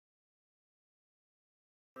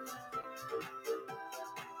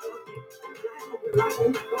Good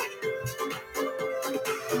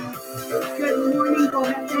morning, bon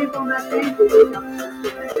matin, bon matin.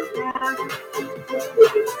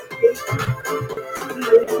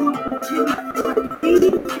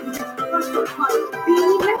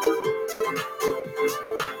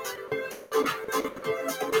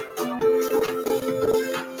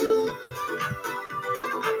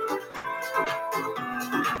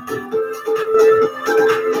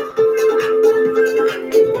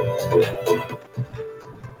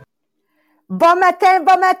 Bon matin,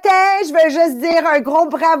 bon matin. Je veux juste dire un gros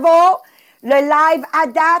bravo. Le live à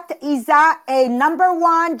date, Isa est number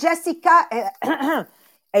one. Jessica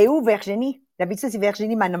est où, Virginie? D'habitude, c'est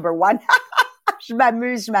Virginie, ma number one. Je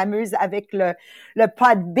m'amuse avec le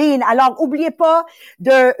Podbean. Alors, oubliez pas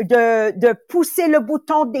de pousser le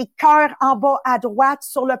bouton des cœurs en bas à droite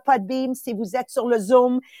sur le Podbean si vous êtes sur le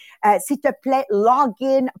Zoom. S'il te plaît,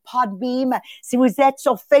 login Podbean. Si vous êtes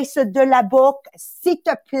sur Face de la Boucle, s'il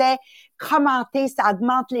te plaît, commentez, ça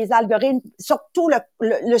augmente les algorithmes. Surtout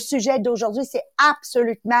le sujet d'aujourd'hui, c'est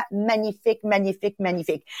absolument magnifique, magnifique,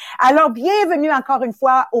 magnifique. Alors, bienvenue encore une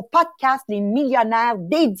fois au podcast Les Millionnaires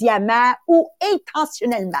des Diamants où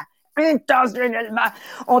intentionnellement,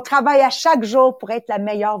 on travaille à chaque jour pour être la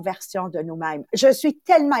meilleure version de nous-mêmes. Je suis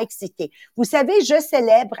tellement excitée. Vous savez, je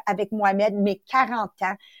célèbre avec Mohamed mes 40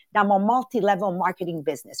 ans dans mon multi-level marketing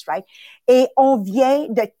business, right? Et on vient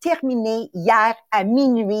de terminer hier à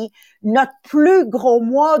minuit notre plus gros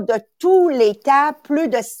mois de tous les temps, plus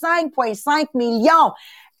de 5,5 millions.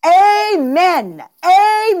 Amen!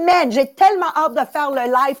 Amen! J'ai tellement hâte de faire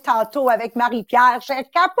le live tantôt avec Marie-Pierre. Je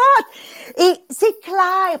capote! Et c'est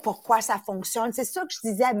clair pourquoi ça fonctionne. C'est ça que je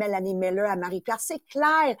disais à Mélanie Miller, à Marie-Pierre. C'est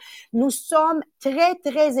clair. Nous sommes très,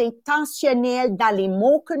 très intentionnels dans les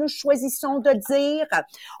mots que nous choisissons de dire.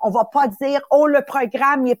 On va pas dire, oh, le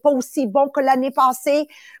programme n'est pas aussi bon que l'année passée.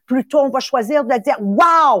 Plutôt, on va choisir de dire,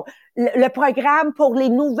 wow! Le programme pour les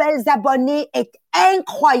nouvelles abonnés est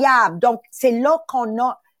incroyable. Donc, c'est là qu'on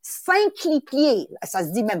a cinquiplié, ça se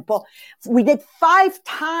dit même pas. We did 5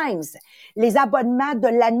 times les abonnements de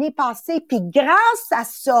l'année passée, puis grâce à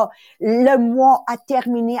ça, le mois a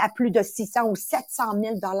terminé à plus de 600 ou 700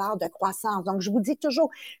 000 $ de croissance. Donc, je vous dis toujours,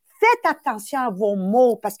 faites attention à vos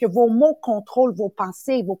mots parce que vos mots contrôlent vos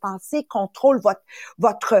pensées contrôlent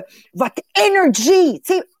votre energy,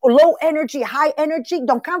 tu sais, low energy, high energy.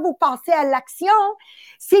 Donc, quand vous pensez à l'action,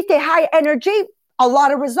 si t'es high energy, a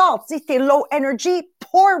lot of results. Si t'es low energy,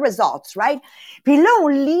 poor results, right? Puis là, on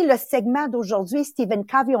lit le segment d'aujourd'hui, Stephen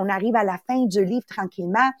Covey, on arrive à la fin du livre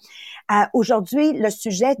tranquillement. Aujourd'hui, le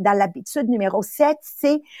sujet dans l'habitude numéro 7,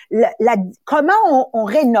 c'est comment on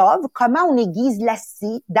rénove, comment on aiguise la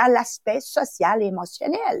scie dans l'aspect social et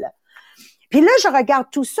émotionnel. Puis là, je regarde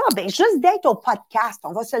tout ça, ben juste d'être au podcast,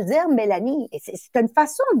 on va se le dire, Mélanie, c'est une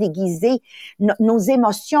façon d'aiguiser nos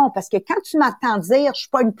émotions, parce que quand tu m'entends dire « je suis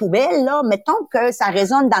pas une poubelle », là, mettons que ça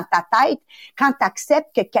résonne dans ta tête quand tu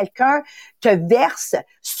acceptes que quelqu'un te verse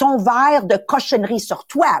son verre de cochonnerie sur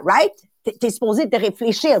toi, right? T'es supposé te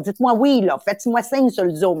réfléchir, dites-moi oui, là, faites-moi signe sur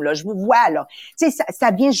le Zoom, là, je vous vois, là. Tu sais,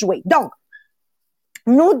 ça vient jouer. Donc,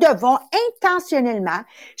 nous devons intentionnellement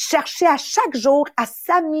chercher à chaque jour à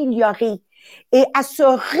s'améliorer et à se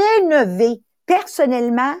rénover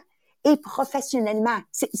personnellement et professionnellement.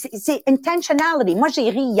 C'est intentionality. Moi, j'ai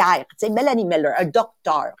ri hier. Tu sais, Mélanie Miller, un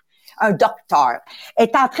docteur,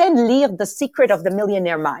 est en train de lire The Secret of the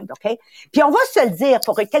Millionaire Mind, OK? Puis on va se le dire,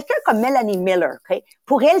 pour quelqu'un comme Mélanie Miller, OK?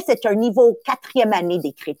 Pour elle, c'est un niveau 4e année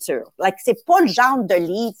d'écriture. Like, c'est pas le genre de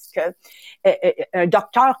livre que un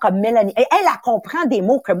docteur comme Mélanie... Elle comprend des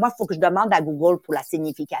mots que moi, il faut que je demande à Google pour la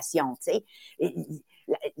signification, tu sais.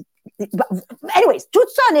 Anyways, tout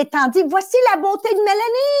ça en étant dit, voici la beauté de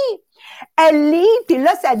Mélanie. Elle lit, puis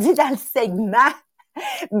là, ça dit dans le segment,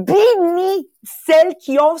 bénis celles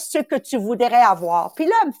qui ont ce que tu voudrais avoir. Puis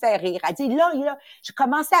là, elle me fait rire. Elle dit, là, je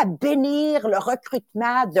commençais à bénir le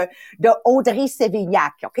recrutement de Audrey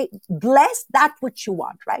Sévignac, OK? Bless that what you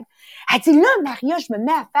want, right? Elle dit, là, Maria, je me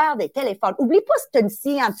mets à faire des téléphones. Oublie pas, c'est une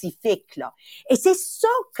scientifique, là. Et c'est ça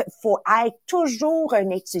qu'il faut être, toujours un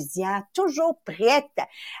étudiant, toujours prête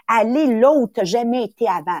à aller là où tu n'as jamais été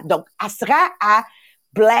avant. Donc, elle sera à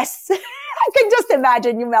bless. I can just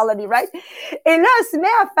imagine you, Melanie, right? Et là, elle se met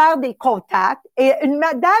à faire des contacts et une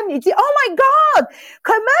madame, elle dit, oh my God,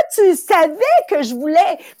 comment tu savais que je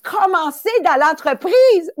voulais commencer dans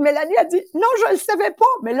l'entreprise? Mélanie a dit, non, je le savais pas.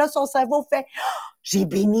 Mais là, son cerveau fait, oh, j'ai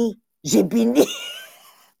béni. Okay?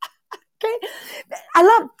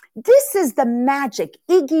 Alors, this is the magic.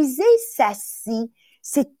 Aiguiser sa scie,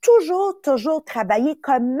 c'est toujours travailler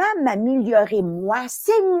comment m'améliorer moi.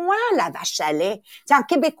 C'est moi la vache à lait. T'sais, en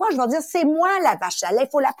québécois, je vais dire, c'est moi la vache à lait. Il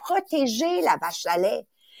faut la protéger, la vache à lait.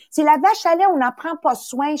 Si la vache à lait, on n'en prend pas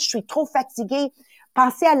soin, je suis trop fatiguée.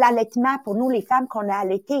 Pensez à l'allaitement pour nous, les femmes qu'on a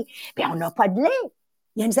allaitées. Bien, on n'a pas de lait.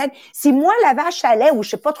 Il y a une scène. Si moi, la vache à lait, ou je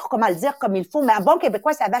sais pas trop comment le dire comme il faut, mais en bon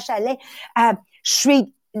québécois, c'est la vache à lait, je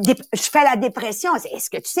fais la dépression. Est-ce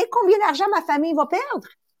que tu sais combien d'argent ma famille va perdre?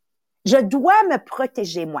 Je dois me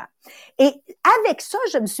protéger, moi. Et avec ça,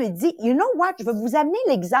 je me suis dit, you know what, je vais vous amener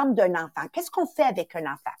l'exemple d'un enfant. Qu'est-ce qu'on fait avec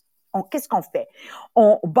un enfant? Qu'est-ce qu'on fait?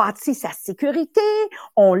 On bâtit sa sécurité,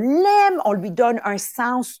 on l'aime, on lui donne un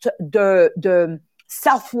sens de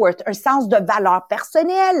self-worth, un sens de valeur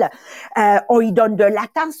personnelle, on lui donne de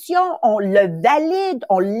l'attention, on le valide,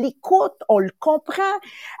 on l'écoute, on le comprend.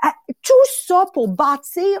 Tout ça pour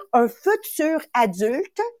bâtir un futur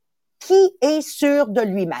adulte qui est sûr de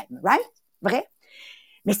lui-même, right? Vrai?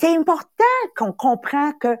 Mais c'est important qu'on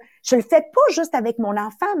comprend que je le fais pas juste avec mon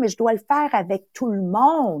enfant, mais je dois le faire avec tout le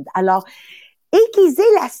monde. Alors, aiguiser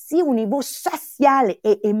la scie au niveau social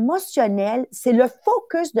et émotionnel, c'est le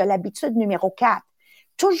focus de l'habitude numéro 4.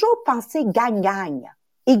 Toujours penser gagne-gagne.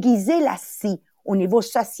 Aiguiser la scie au niveau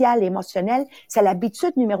social et émotionnel, c'est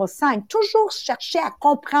l'habitude numéro 5. Toujours chercher à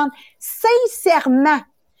comprendre sincèrement,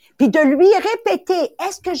 puis de lui répéter,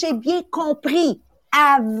 est-ce que j'ai bien compris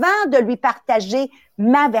avant de lui partager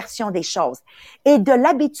ma version des choses. Et de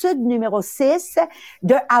l'habitude numéro 6,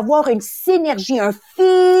 de avoir une synergie, un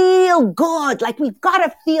feel good, like we've got to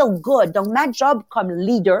feel good. Donc, ma job comme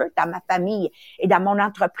leader dans ma famille et dans mon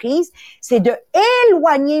entreprise, c'est de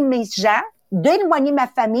éloigner mes gens, d'éloigner ma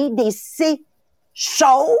famille des ces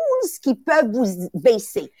choses qui peuvent vous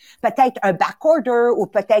baisser. Peut-être un backorder ou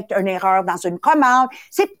peut-être une erreur dans une commande.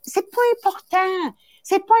 C'est pas important.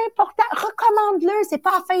 C'est pas important. Recommande-le. C'est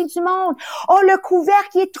pas la fin du monde. Oh, le couvercle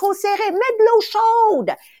qui est trop serré. Mets de l'eau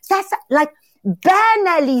chaude. Like,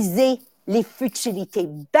 banaliser les futilités.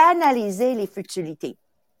 Banaliser les futilités.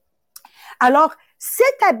 Alors,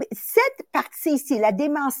 cette partie ici, la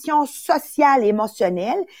dimension sociale,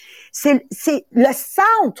 émotionnelle, c'est le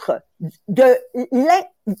centre de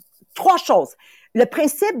trois choses. Le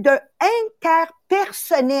principe de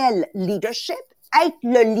interpersonnel leadership, être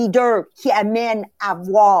le leader qui amène à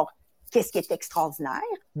voir qu'est-ce qui est extraordinaire.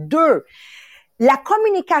 2, la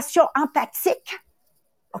communication empathique,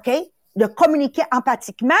 OK? De communiquer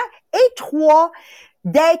empathiquement. Et 3,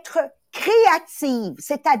 d'être créative,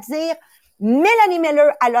 c'est-à-dire Mélanie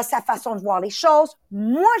Miller, elle a sa façon de voir les choses.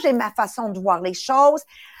 Moi, j'ai ma façon de voir les choses.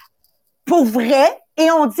 Pour vrai. Et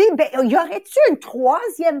on dit, ben, y aurait-tu une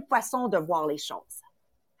troisième façon de voir les choses?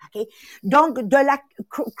 Okay? Donc, de la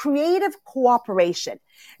creative cooperation.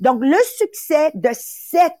 Donc, le succès de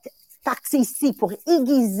cette partie ici pour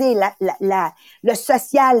aiguiser le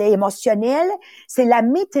social et émotionnel, c'est la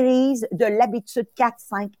maîtrise de l'habitude 4,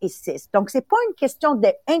 5 et 6. Donc, c'est pas une question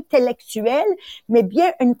d'intellectuel, mais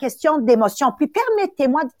bien une question d'émotion. Puis,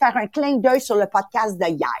 permettez-moi de faire un clin d'œil sur le podcast de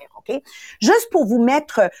hier, OK? Juste pour vous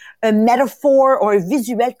mettre un métaphore ou un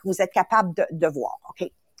visuel que vous êtes capable de voir, OK?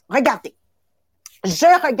 Regardez.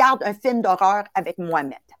 Je regarde un film d'horreur avec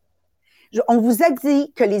Mohamed. On vous a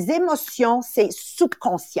dit que les émotions, c'est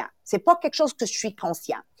subconscient. C'est pas quelque chose que je suis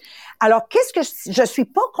conscient. Alors, qu'est-ce que je suis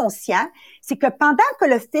pas conscient? C'est que pendant que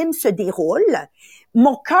le film se déroule,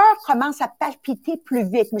 mon cœur commence à palpiter plus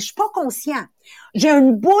vite, mais je suis pas conscient. J'ai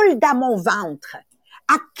une boule dans mon ventre.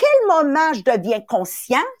 À quel moment je deviens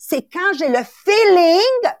conscient? C'est quand j'ai le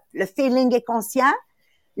feeling est conscient,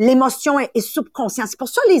 l'émotion est subconscient. C'est pour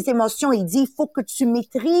ça les émotions, il dit, il faut que tu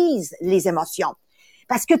maîtrises les émotions.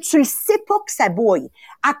 Parce que tu le sais pas que ça bouille.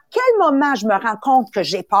 À quel moment je me rends compte que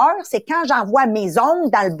j'ai peur? C'est quand j'envoie mes ongles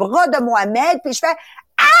dans le bras de Mohamed, puis je fais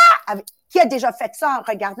 « Ah! » Qui a déjà fait ça en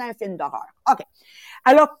regardant un film d'horreur? OK.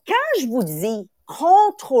 Alors, quand je vous dis «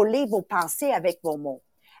 Contrôlez vos pensées avec vos mots »,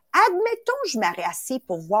 admettons je m'arrête assis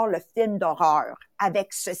pour voir le film d'horreur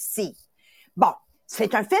avec ceci. Bon.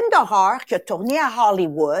 C'est un film d'horreur qui a tourné à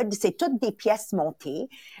Hollywood. C'est toutes des pièces montées.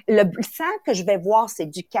 Le sang que je vais voir, c'est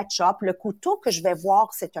du ketchup. Le couteau que je vais voir,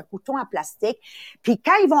 c'est un couteau en plastique. Puis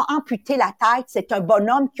quand ils vont amputer la tête, c'est un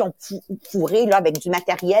bonhomme qui ont fourré là avec du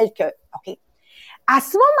matériel que... OK. À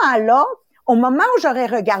ce moment-là, au moment où j'aurais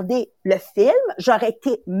regardé le film, j'aurais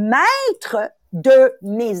été maître de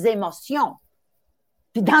mes émotions.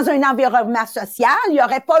 Puis dans un environnement social, il n'y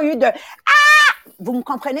aurait pas eu de « Ah! » Vous me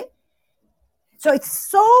comprenez? So it's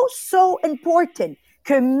so important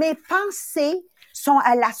que mes pensées sont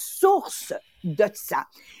à la source de ça.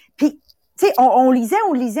 Puis, tu sais, on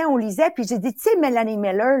lisait, puis j'ai dit, tu sais, Mélanie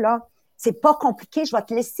Miller, là, c'est pas compliqué, je vais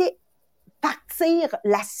te laisser partir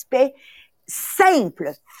l'aspect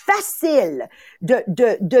simple, facile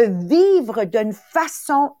de vivre d'une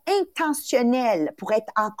façon intentionnelle pour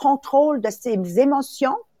être en contrôle de ses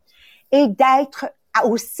émotions et d'être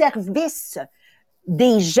au service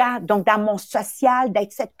des gens, donc dans mon social,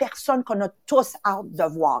 d'être cette personne qu'on a tous hâte de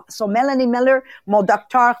voir. So, Melanie Miller, mon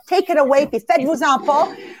docteur, take it away, puis faites-vous-en pas.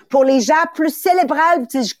 Pour les gens plus cérébrales,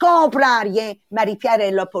 si je comprends rien, Marie-Pierre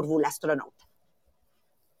est là pour vous, l'astronaute.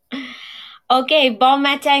 OK, bon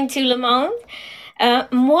matin tout le monde.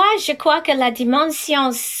 Moi, je crois que la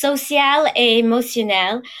dimension sociale et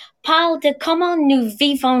émotionnelle parle de comment nous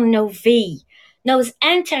vivons nos vies, nos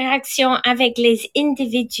interactions avec les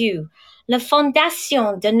individus, la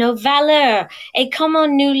fondation de nos valeurs et comment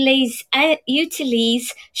nous les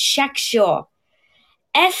utilisons chaque jour.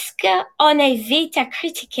 Est-ce qu'on est vite à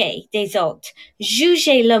critiquer des autres,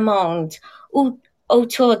 juger le monde ou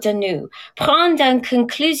autour de nous, prendre une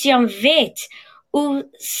conclusion vite, ou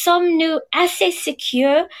sommes-nous assez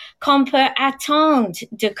sûrs qu'on peut attendre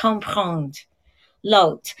de comprendre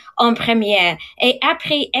l'autre en première et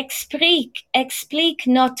après explique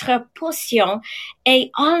notre position et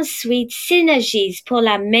ensuite synergise pour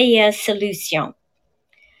la meilleure solution?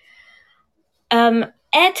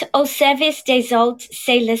 Être au service des autres,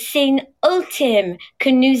 c'est le signe ultime que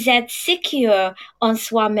nous êtes sûrs en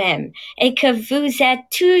soi-même et que vous êtes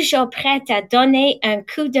toujours prête à donner un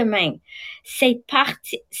coup de main. C'est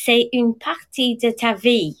une partie de ta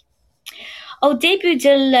vie. Au début de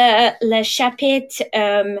le chapitre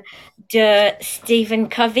de Stephen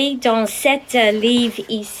Covey, dans cet livre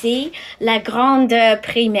ici, La Grande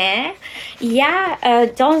Primaire, il y a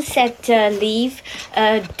dans cet livre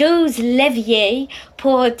 12 leviers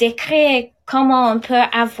pour décrire comment on peut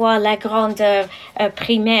avoir la grande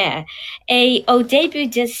primaire. Et au début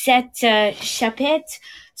de cet chapitre,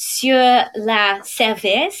 sur la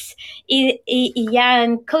service, il y a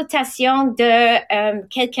une cotation de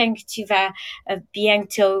quelqu'un que tu vas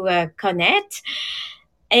bientôt connaître.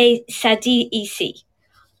 Et ça dit ici,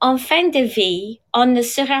 en fin de vie, on ne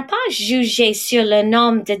sera pas jugé sur le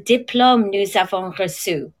nombre de diplômes nous avons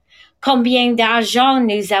reçus, combien d'argent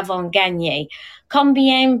nous avons gagné,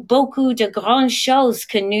 combien beaucoup de grandes choses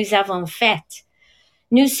que nous avons faites.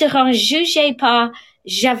 Nous serons jugés par «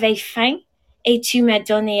 j'avais faim et tu m'as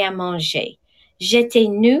donné à manger. J'étais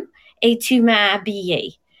nu et tu m'as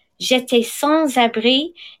habillé. J'étais sans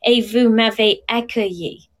abri et vous m'avez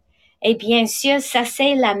accueilli. » Et bien sûr, ça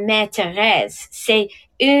c'est la Mère Thérèse. C'est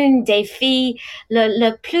une des filles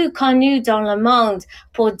le plus connues dans le monde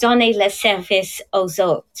pour donner le service aux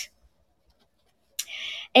autres.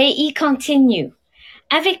 Et il continue.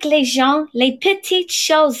 Avec les gens, les petites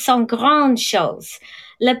choses sont grandes choses.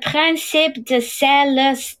 Le principe de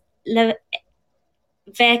celle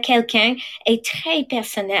vers quelqu'un est très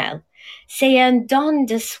personnel. C'est un don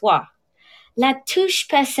de soi. La touche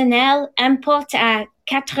personnelle importe à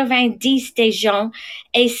 90 des gens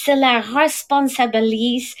et cela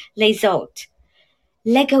responsabilise les autres.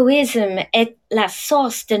 L'égoïsme est la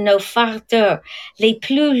source de nos fardeaux les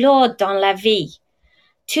plus lourds dans la vie.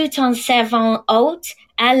 Tout en servant autres,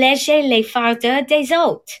 alléger les fardeaux des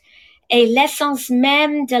autres est l'essence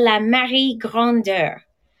même de la Marie-grandeur.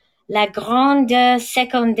 La grandeur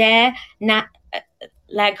secondaire,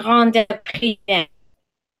 la grandeur primaire.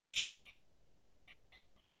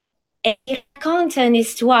 Et il raconte une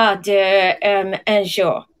histoire un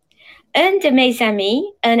jour. Un de mes amis,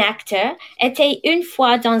 un acteur, était une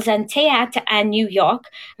fois dans un théâtre à New York,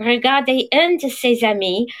 regardait un de ses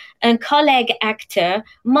amis, un collègue acteur,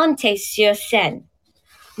 monter sur scène.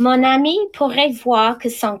 Mon ami pourrait voir que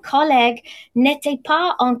son collègue n'était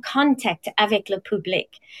pas en contact avec le public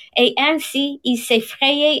et ainsi il s'est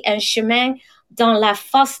frayé un chemin dans la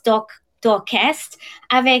fosse d'orchestre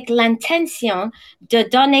avec l'intention de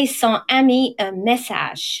donner son ami un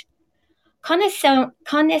message.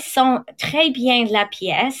 Connaissant très bien la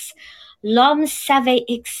pièce, l'homme savait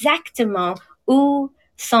exactement où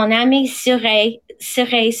son ami serait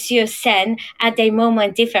sur scène à des moments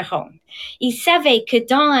différents. Il savait que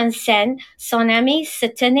dans une scène, son ami se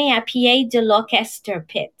tenait à pied de l'orchestre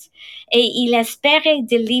pit et il espérait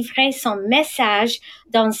délivrer son message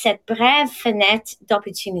dans cette brève fenêtre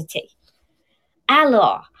d'opportunité.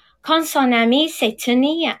 Alors, quand son ami s'est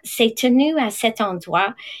tenu à cet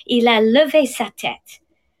endroit, il a levé sa tête,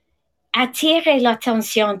 attiré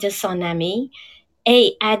l'attention de son ami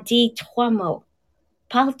et a dit 3 mots.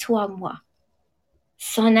 Parle-toi moi.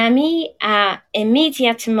 Son ami a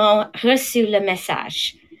immédiatement reçu le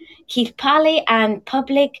message qu'il parlait à un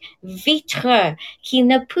public vitreux qu'il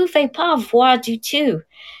ne pouvait pas voir du tout.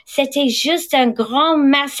 C'était juste un grand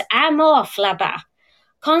masse amorphe là-bas.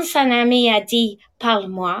 Quand son ami a dit «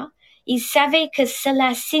 parle-moi », Il savait que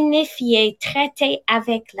cela signifiait traiter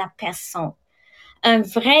avec la personne, un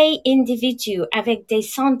vrai individu avec des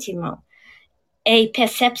sentiments et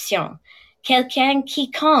perceptions, quelqu'un qui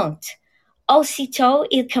compte. Aussitôt,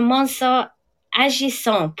 il commença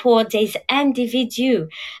agissant pour des individus,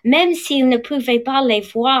 même s'il ne pouvait pas les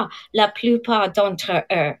voir la plupart d'entre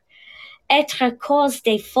eux, être cause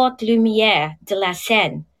des fortes lumières de la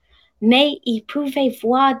scène. Mais il pouvait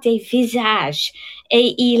voir des visages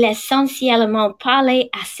et il essentiellement parlait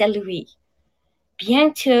à celui.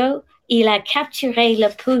 Bientôt, il a capturé le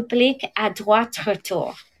public à droit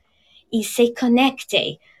retour. Il s'est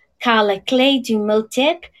connecté, car la clé du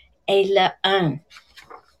multiple est le 1.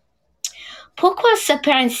 Pourquoi ce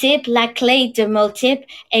principe, la clé du multiple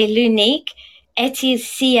est l'unique, est-il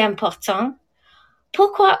si important?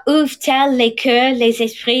 Pourquoi ouvre-t-elle les cœurs, les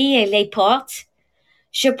esprits et les portes?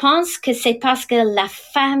 Je pense que c'est parce que la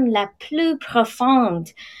femme la plus profonde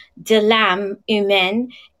de l'âme humaine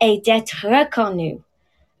est d'être reconnue,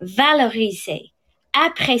 valorisée,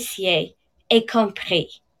 appréciée et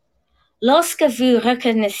compris. Lorsque vous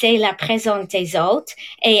reconnaissez la présence des autres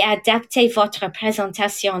et adaptez votre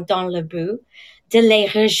présentation dans le but de les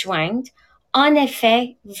rejoindre, en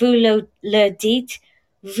effet, vous le dites,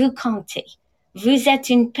 vous comptez. Vous êtes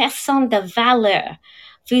une personne de valeur.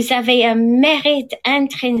 Vous avez un mérite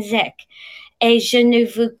intrinsèque et je ne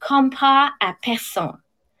vous compare à personne.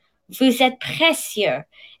 Vous êtes précieux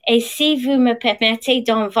et si vous me permettez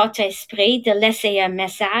dans votre esprit de laisser un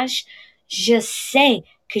message, je sais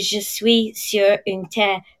que je suis sur une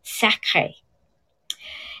terre sacrée.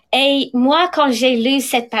 Et moi, quand j'ai lu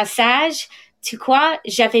ce passage, tu vois,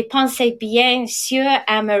 j'avais pensé bien sûr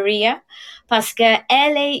à Maria, parce que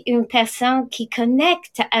elle est une personne qui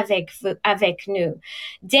connecte avec nous.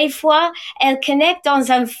 Des fois, elle connecte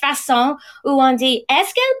dans une façon où on dit,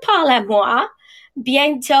 est-ce qu'elle parle à moi?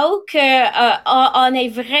 Bientôt on est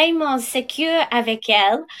vraiment sécure avec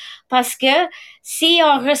elle, parce que si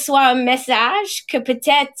on reçoit un message que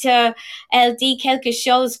peut-être elle dit quelque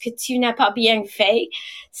chose que tu n'as pas bien fait,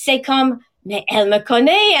 c'est comme, mais elle me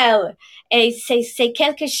connaît, elle. Et c'est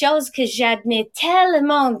quelque chose que j'admire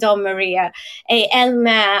tellement dans Maria. Et elle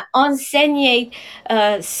m'a enseigné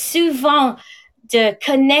souvent de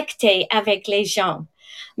connecter avec les gens.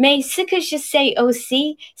 Mais ce que je sais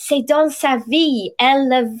aussi, c'est dans sa vie, elle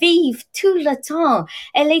le vit tout le temps.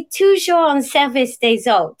 Elle est toujours en service des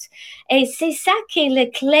autres. Et c'est ça qui est la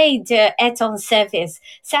clé d'être en service.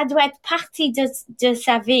 Ça doit être partie de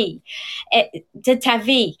sa vie, de ta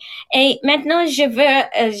vie. Et maintenant,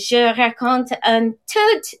 je raconte une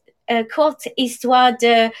toute courte histoire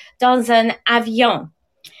dans un avion.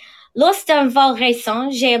 Lors d'un vol récent,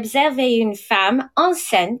 j'ai observé une femme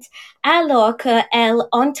enceinte alors qu'elle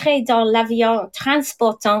entrait dans l'avion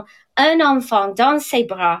transportant un enfant dans ses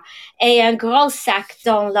bras et un gros sac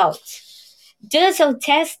dans l'autre. 2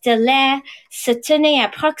 hôtesses de l'air se tenaient à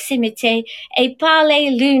proximité et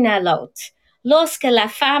parlaient l'une à l'autre lorsque la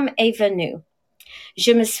femme est venue.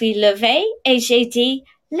 Je me suis levée et j'ai dit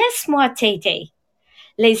 « Laisse-moi t'aider ».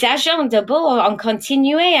 Les agents de bord ont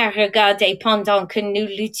continué à regarder pendant que nous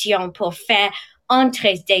luttions pour faire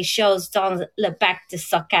entrer des choses dans le bac de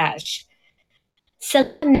stockage. Cela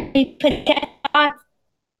n'est peut-être pas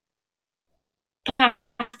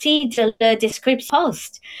partie de leur description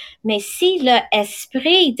post, mais si leur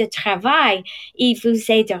esprit de travail, ils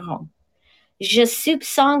vous aideront. Je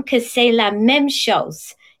soupçonne que c'est la même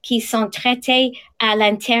chose qui sont traitées à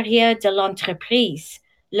l'intérieur de l'entreprise.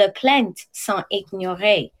 Les plaintes sont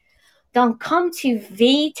ignorées. Donc, comme tu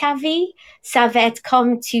vis ta vie, ça va être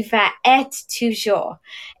comme tu vas être toujours.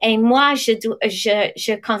 Et moi,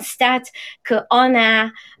 je constate qu'on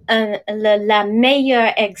a la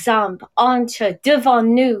meilleure exemple devant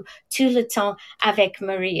nous tout le temps avec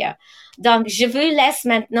Maria. Donc, je vous laisse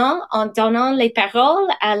maintenant en donnant les paroles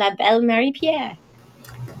à la belle Marie-Pierre.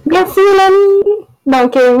 Merci, Mélanie!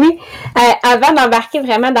 Donc, oui, avant d'embarquer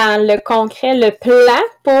vraiment dans le concret, le plan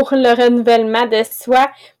pour le renouvellement de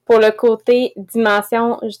soi, pour le côté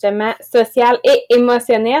dimension, justement, sociale et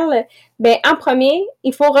émotionnelle, ben, en premier,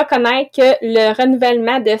 il faut reconnaître que le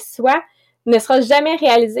renouvellement de soi ne sera jamais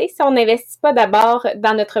réalisé si on n'investit pas d'abord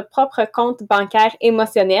dans notre propre compte bancaire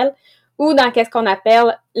émotionnel ou dans ce qu'on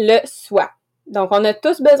appelle le soi. Donc, on a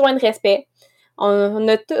tous besoin de respect. On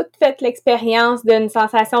a toutes fait l'expérience d'une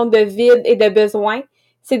sensation de vide et de besoin.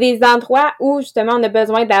 C'est des endroits où, justement, on a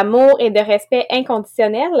besoin d'amour et de respect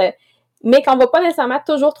inconditionnel, mais qu'on ne va pas nécessairement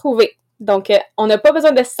toujours trouver. Donc, on n'a pas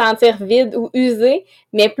besoin de se sentir vide ou usé,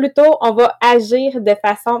 mais plutôt, on va agir de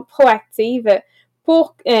façon proactive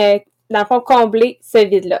pour dans le fond, combler ce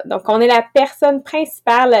vide-là. Donc, on est la personne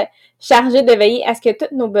principale chargée de veiller à ce que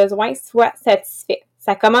tous nos besoins soient satisfaits.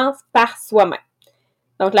 Ça commence par soi-même.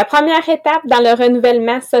 Donc, la première étape dans le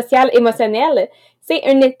renouvellement social émotionnel, c'est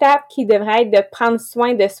une étape qui devrait être de prendre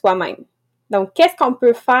soin de soi-même. Donc, qu'est-ce qu'on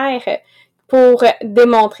peut faire pour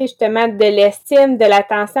démontrer justement de l'estime, de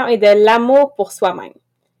l'attention et de l'amour pour soi-même?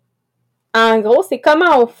 En gros, c'est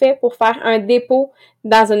comment on fait pour faire un dépôt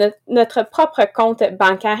dans notre propre compte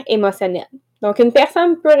bancaire émotionnel. Donc, une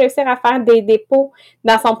personne peut réussir à faire des dépôts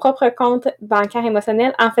dans son propre compte bancaire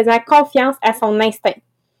émotionnel en faisant confiance à son instinct.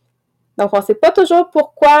 Donc, on ne sait pas toujours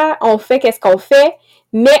pourquoi on fait qu'est-ce qu'on fait,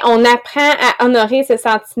 mais on apprend à honorer ce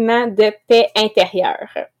sentiment de paix intérieure.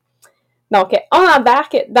 Donc, on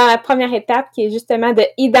embarque dans la première étape qui est justement de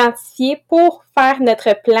identifier pour faire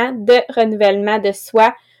notre plan de renouvellement de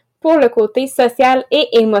soi pour le côté social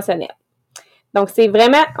et émotionnel. Donc, c'est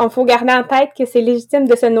vraiment, il faut garder en tête que c'est légitime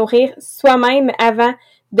de se nourrir soi-même avant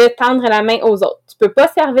de tendre la main aux autres. Tu peux pas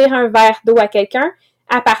servir un verre d'eau à quelqu'un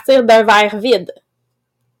à partir d'un verre vide.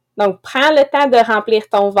 Donc, prends le temps de remplir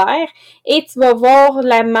ton verre et tu vas voir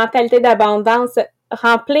la mentalité d'abondance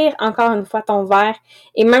remplir encore une fois ton verre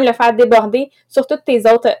et même le faire déborder sur toutes tes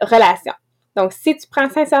autres relations. Donc, si tu prends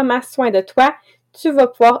sincèrement soin de toi, tu vas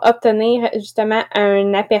pouvoir obtenir justement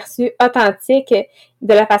un aperçu authentique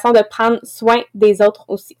de la façon de prendre soin des autres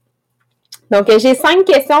aussi. Donc, j'ai 5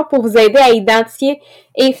 questions pour vous aider à identifier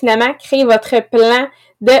et finalement créer votre plan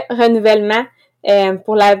de renouvellement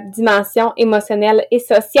pour la dimension émotionnelle et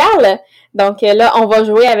sociale. Donc, là, on va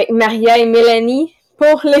jouer avec Maria et Mélanie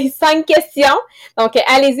pour les 5 questions. Donc,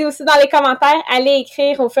 allez-y aussi dans les commentaires, allez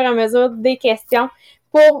écrire au fur et à mesure des questions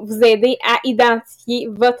pour vous aider à identifier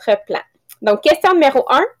votre plan. Donc, question numéro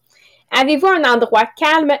 1. Avez-vous un endroit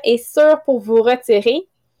calme et sûr pour vous retirer?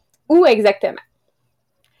 Où exactement?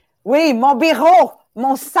 Oui, mon bureau,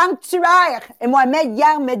 mon sanctuaire. Et Mohamed,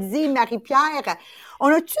 hier, me dit, Marie-Pierre, on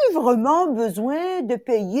a-tu vraiment besoin de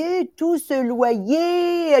payer tout ce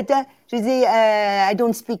loyer? J'ai dit, I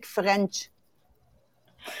don't speak French.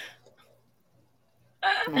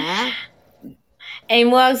 Hein? Et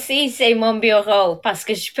moi aussi, c'est mon bureau parce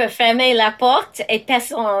que je peux fermer la porte et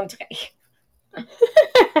personne entrer.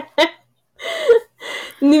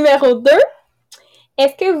 Numéro 2.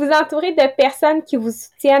 Est-ce que vous entourez de personnes qui vous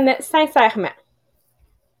soutiennent sincèrement?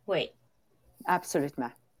 Oui. Absolument.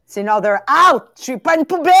 Sinon, they're out. Je suis pas une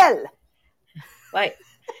poubelle. Oui.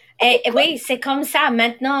 Et oui, c'est comme ça.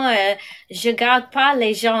 Maintenant, je garde pas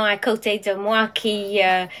les gens à côté de moi qui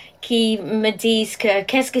me disent que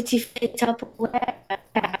qu'est-ce que tu fais top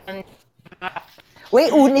Oui,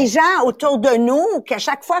 ou les gens autour de nous, qu'à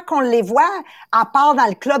chaque fois qu'on les voit, à part dans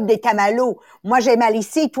le club des Tamalos. Moi, j'ai mal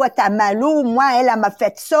ici, toi, t'as malo. Moi, elle m'a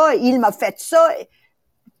fait ça, il m'a fait ça.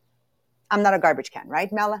 I'm not a garbage can,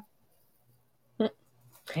 right, Mela?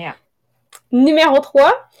 Yeah. Numéro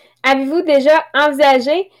 3. Avez-vous déjà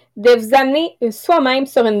envisagé de vous amener soi-même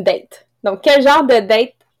sur une date? Donc, quel genre de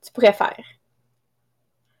date tu pourrais faire?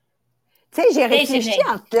 Tu sais, j'ai réfléchi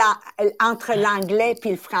entre l'anglais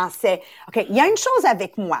puis le français. OK, il y a une chose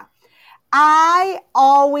avec moi. I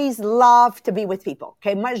always love to be with people.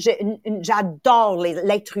 OK, moi, j'adore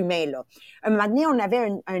l'être humain, là. Un moment donné, on avait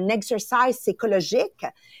un exercice psychologique,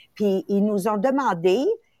 puis ils nous ont demandé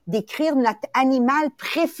d'écrire notre animal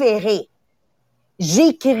préféré.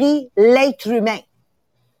 J'écris l'être humain.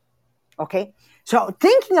 OK? So,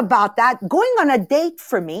 thinking about that, going on a date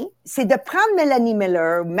for me, c'est de prendre Mélanie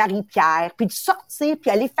Miller, Marie-Pierre, puis de sortir, puis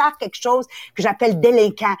aller faire quelque chose que j'appelle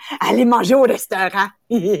délinquant, aller manger au restaurant.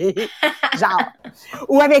 Genre.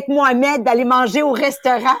 Ou avec Mohamed, d'aller manger au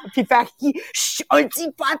restaurant, puis faire qui? On le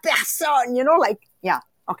dit pas à personne, you know, like, yeah,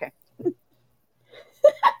 OK.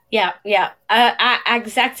 Yeah.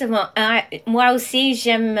 Exactement. Moi aussi,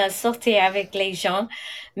 j'aime sortir avec les gens,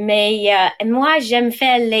 mais moi, j'aime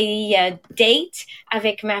faire les dates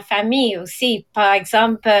avec ma famille aussi. Par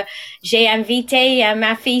exemple, j'ai invité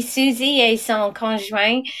ma fille Suzy et son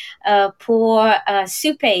conjoint pour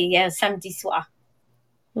souper samedi soir.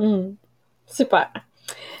 Super.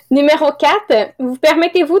 Numéro 4. Vous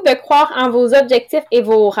permettez-vous de croire en vos objectifs et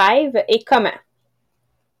vos rêves et comment?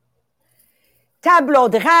 Tableau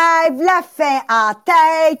de rêve, la fin en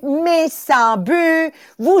tête, mais sans but,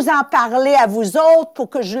 vous en parlez à vous autres pour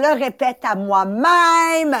que je le répète à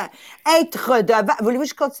moi-même, être redevable. Voulez-vous que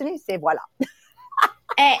je continue? C'est voilà.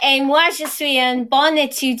 Et moi, je suis une bonne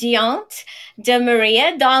étudiante de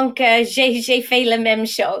Maria, donc j'ai fait la même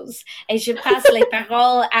chose. Et je passe les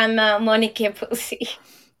paroles à mon équipe aussi.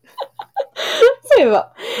 C'est bon.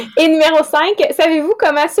 Et numéro 5, savez-vous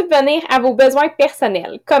comment subvenir à vos besoins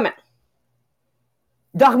personnels? Comment?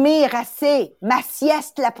 dormir assez, ma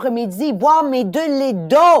sieste l'après-midi, boire mes 2 litres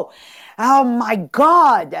d'eau. Oh my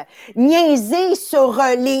God! Niaiser sur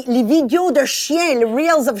les vidéos de chiens, les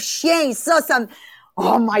reels of chiens, ça me...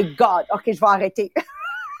 Oh my God! OK, je vais arrêter.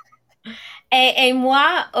 Et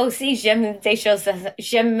moi aussi, j'aime des choses.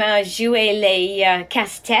 J'aime jouer les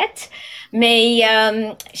casse-têtes, mais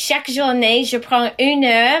chaque journée, je prends 1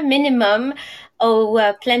 heure minimum au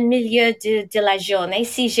plein milieu de la journée,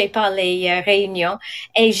 si j'ai pas les réunions,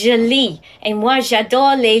 et je lis. Et moi,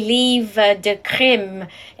 j'adore les livres de crime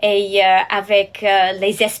et avec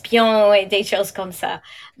les espions et des choses comme ça.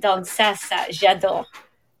 Donc ça, j'adore.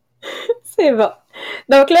 C'est bon.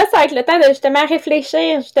 Donc là, ça va être le temps de justement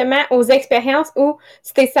réfléchir justement aux expériences où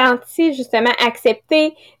tu t'es senti justement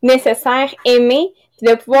accepté, nécessaire, aimé, puis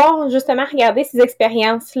de pouvoir justement regarder ces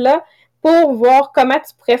expériences-là pour voir comment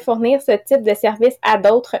tu pourrais fournir ce type de service à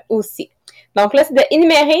d'autres aussi. Donc là, c'est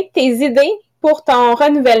d'énumérer tes idées pour ton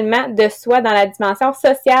renouvellement de soi dans la dimension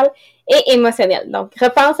sociale et émotionnelle. Donc,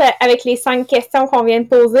 repense avec les 5 questions qu'on vient de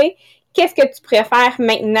poser. Qu'est-ce que tu préfères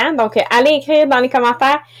maintenant? Donc, allez écrire dans les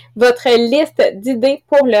commentaires votre liste d'idées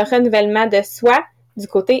pour le renouvellement de soi du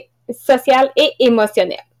côté social et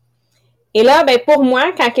émotionnel. Et là, ben pour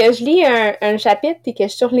moi, quand que je lis un chapitre et que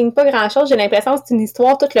je surligne pas grand-chose, j'ai l'impression que c'est une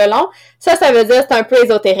histoire tout le long. Ça veut dire que c'est un peu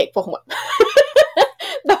ésotérique pour moi.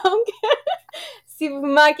 Donc, si vous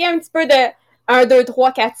manquez un petit peu de 1, 2,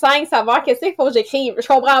 3, 4, 5, savoir qu'est-ce qu'il faut que j'écrive. Je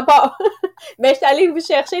comprends pas. Mais je suis allée vous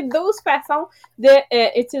chercher 12 façons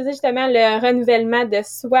d'utiliser justement le renouvellement de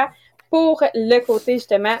soi pour le côté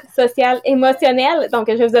justement social, émotionnel. Donc,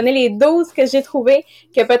 je vais vous donner les 12 que j'ai trouvés,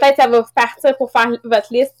 que peut-être ça va vous partir pour faire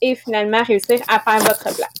votre liste et finalement réussir à faire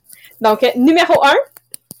votre plan. Donc, numéro 1,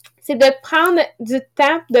 c'est de prendre du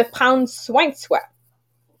temps de prendre soin de soi.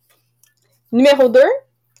 Numéro 2,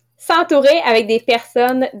 s'entourer avec des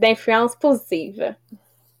personnes d'influence positive.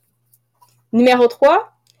 Numéro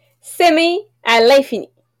 3, s'aimer à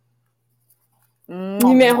l'infini.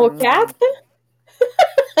 Numéro 4,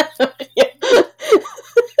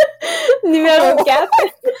 numéro 4,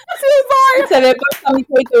 c'est ouvert! Je savais pas que ton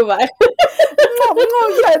micro était ouvert.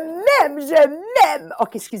 Je m'aime!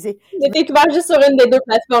 OK, excusez. Il était ouvert juste sur une des 2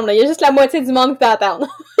 plateformes. Là. Il y a juste la moitié du monde qui t'entend.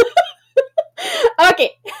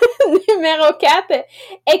 OK. Numéro 4,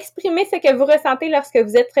 exprimez ce que vous ressentez lorsque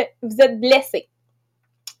vous êtes blessé.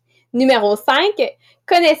 Numéro 5,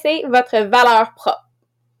 connaissez votre valeur propre.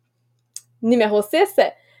 Numéro 6,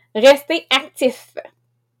 restez actif.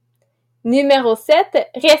 Numéro 7,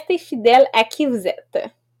 restez fidèle à qui vous êtes.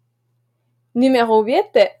 Numéro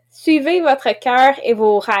 8, suivez votre cœur et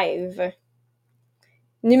vos rêves.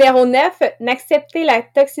 Numéro 9, n'acceptez la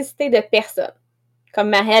toxicité de personne. Comme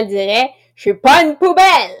Marielle dirait, je suis pas une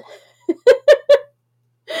poubelle!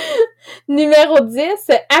 Numéro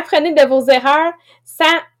 10, apprenez de vos erreurs sans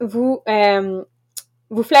vous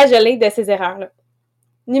flageller de ces erreurs-là.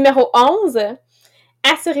 Numéro 11,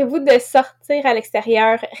 assurez-vous de sortir à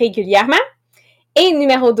l'extérieur régulièrement. Et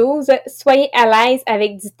numéro 12, soyez à l'aise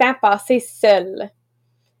avec du temps passé seul.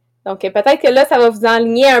 Donc, peut-être que là, ça va vous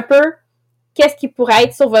enligner un peu qu'est-ce qui pourrait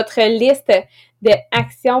être sur votre liste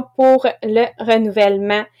d'actions pour le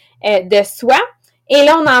renouvellement de soi. Et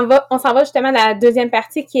là, on s'en va justement dans la deuxième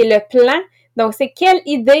partie qui est le plan. Donc, c'est quelle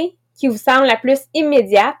idée qui vous semble la plus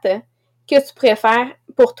immédiate que tu préfères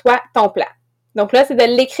pour toi, ton plan. Donc là, c'est de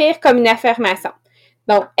l'écrire comme une affirmation.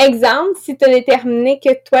 Donc, exemple, si tu as déterminé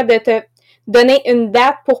que toi, de te donner une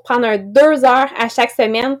date pour prendre 2 heures à chaque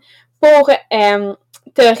semaine pour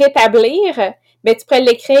te rétablir, bien, tu pourrais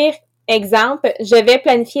l'écrire, exemple, je vais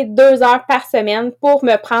planifier 2 heures par semaine pour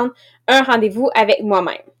me prendre un rendez-vous avec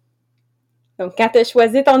moi-même. Donc, quand tu as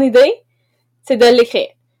choisi ton idée, c'est de l'écrire.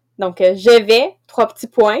 Donc, je vais, 3 petits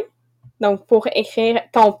points. Donc, pour écrire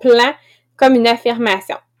ton plan comme une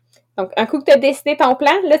affirmation. Donc, un coup que tu as décidé ton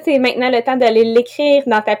plan, là, c'est maintenant le temps d'aller l'écrire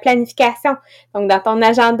dans ta planification. Donc, dans ton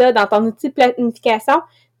agenda, dans ton outil de planification,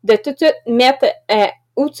 de tout de suite mettre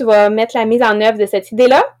où tu vas mettre la mise en œuvre de cette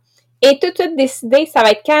idée-là. Et tout de suite décider, ça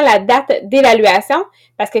va être quand la date d'évaluation.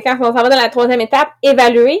 Parce que quand on s'en va dans la 3e étape,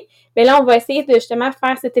 évaluer, bien là, on va essayer de justement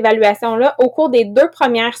faire cette évaluation-là au cours des 2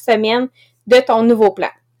 premières semaines de ton nouveau plan.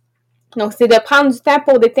 Donc, c'est de prendre du temps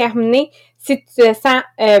pour déterminer si tu te sens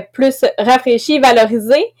plus rafraîchi,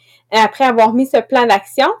 valorisé après avoir mis ce plan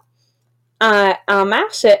d'action en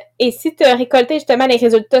marche. Et si tu as récolté justement les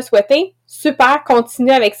résultats souhaités, super,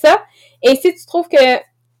 continue avec ça. Et si tu trouves que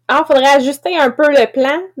faudrait ajuster un peu le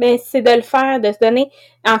plan, bien, c'est de le faire, de se donner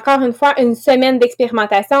encore une fois une semaine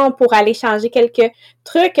d'expérimentation pour aller changer quelques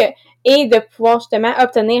trucs et de pouvoir justement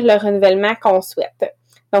obtenir le renouvellement qu'on souhaite.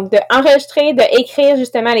 Donc, d'enregistrer, d'écrire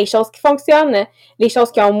justement les choses qui fonctionnent, les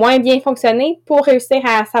choses qui ont moins bien fonctionné pour réussir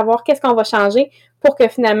à savoir qu'est-ce qu'on va changer pour que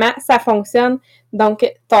finalement, ça fonctionne. Donc,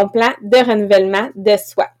 ton plan de renouvellement de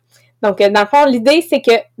soi. Donc, dans le fond, l'idée, c'est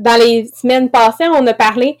que dans les semaines passées, on a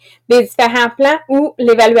parlé des différents plans où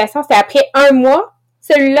l'évaluation, c'est après 1 mois.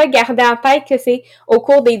 Celui-là, gardez en tête que c'est au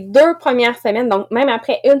cours des 2 premières semaines. Donc, même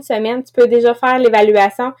après 1 semaine, tu peux déjà faire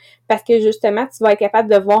l'évaluation parce que justement, tu vas être capable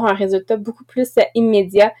de voir un résultat beaucoup plus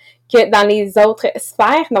immédiat que dans les autres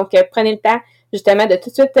sphères. Donc, prenez le temps justement de tout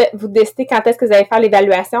de suite vous décider quand est-ce que vous allez faire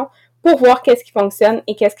l'évaluation pour voir qu'est-ce qui fonctionne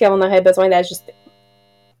et qu'est-ce qu'on aurait besoin d'ajuster.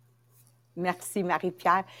 Merci,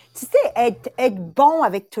 Marie-Pierre. Tu sais, être bon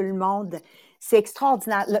avec tout le monde, c'est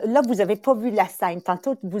extraordinaire. Là, vous n'avez pas vu la scène.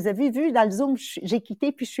 Tantôt, vous avez vu dans le Zoom, j'ai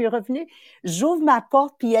quitté puis je suis revenue. J'ouvre ma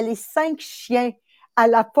porte puis il y a les 5 chiens à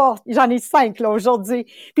la porte. J'en ai 5 là aujourd'hui.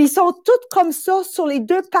 Puis ils sont tous comme ça sur les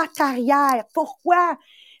 2 pattes arrière. Pourquoi?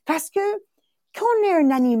 Parce que qu'on est un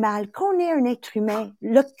animal, qu'on est un être humain,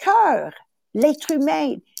 le cœur, l'être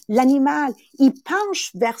humain, l'animal, il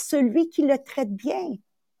penche vers celui qui le traite bien.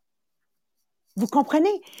 Vous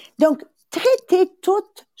comprenez? Donc, traiter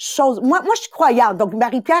toutes choses. Moi, je suis croyante. Donc,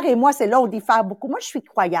 Marie-Pierre et moi, c'est là où on diffère beaucoup. Moi, je suis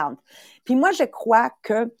croyante. Puis moi, je crois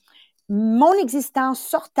que mon existence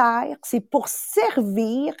sur Terre, c'est pour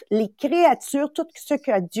servir les créatures, tout ce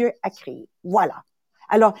que Dieu a créé. Voilà.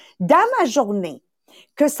 Alors, dans ma journée,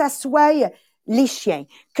 que ça soit les chiens,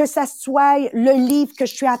 que ça soit le livre que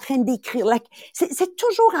je suis en train d'écrire, c'est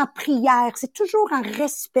toujours en prière, c'est toujours en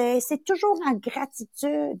respect, c'est toujours en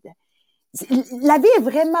gratitude. La vie est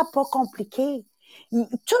vraiment pas compliquée.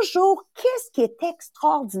 Toujours, qu'est-ce qui est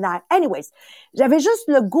extraordinaire? Anyways, j'avais juste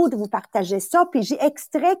le goût de vous partager ça, puis j'ai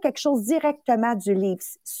extrait quelque chose directement du livre.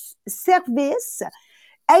 Service,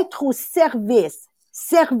 être au service,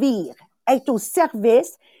 servir, être au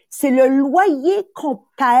service, c'est le loyer qu'on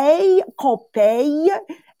paye,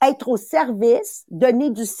 être au service,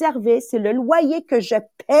 donner du service, c'est le loyer que je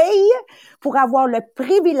paye pour avoir le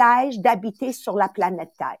privilège d'habiter sur la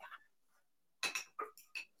planète Terre.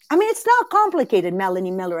 I mean, it's not complicated,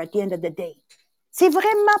 Melanie Miller, at the end of the day. C'est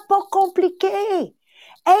vraiment pas compliqué.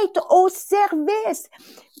 Être au service.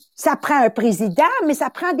 Ça prend un président, mais ça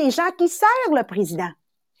prend des gens qui servent le président.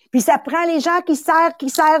 Puis ça prend les gens qui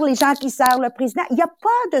servent les gens qui servent le président. Il n'y a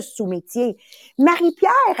pas de sous-métier.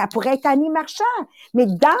 Marie-Pierre, elle pourrait être Annie Marchand, mais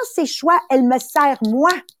dans ses choix, elle me sert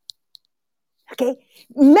moi. OK?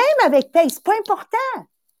 Même avec paye, c'est pas important.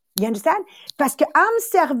 You understand? Parce que en me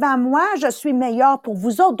servant moi, je suis meilleure pour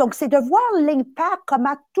vous autres. Donc, c'est de voir l'impact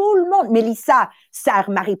comment tout le monde. Mélissa sert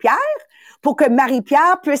Marie-Pierre pour que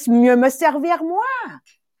Marie-Pierre puisse mieux me servir moi.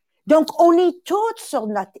 Donc, on est toutes sur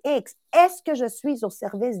notre X. Est-ce que je suis au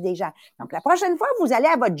service des gens? Donc, la prochaine fois, vous allez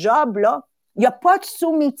à votre job, là, il n'y a pas de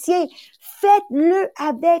sous-métier. Faites-le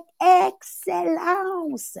avec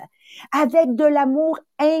excellence, avec de l'amour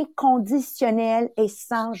inconditionnel et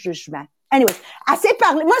sans jugement. Anyway, assez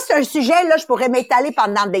parlé. Moi, c'est un sujet, là, je pourrais m'étaler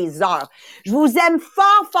pendant des heures. Je vous aime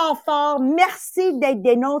fort, fort, fort. Merci d'être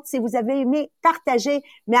des nôtres. Si vous avez aimé, partagez,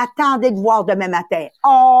 mais attendez de voir demain matin.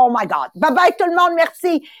 Oh my God. Bye-bye tout le monde.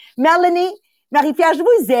 Merci. Melanie, Marie-Pierre, je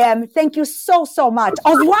vous aime. Thank you so, so much.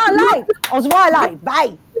 On se voit en live.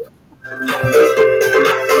 Bye.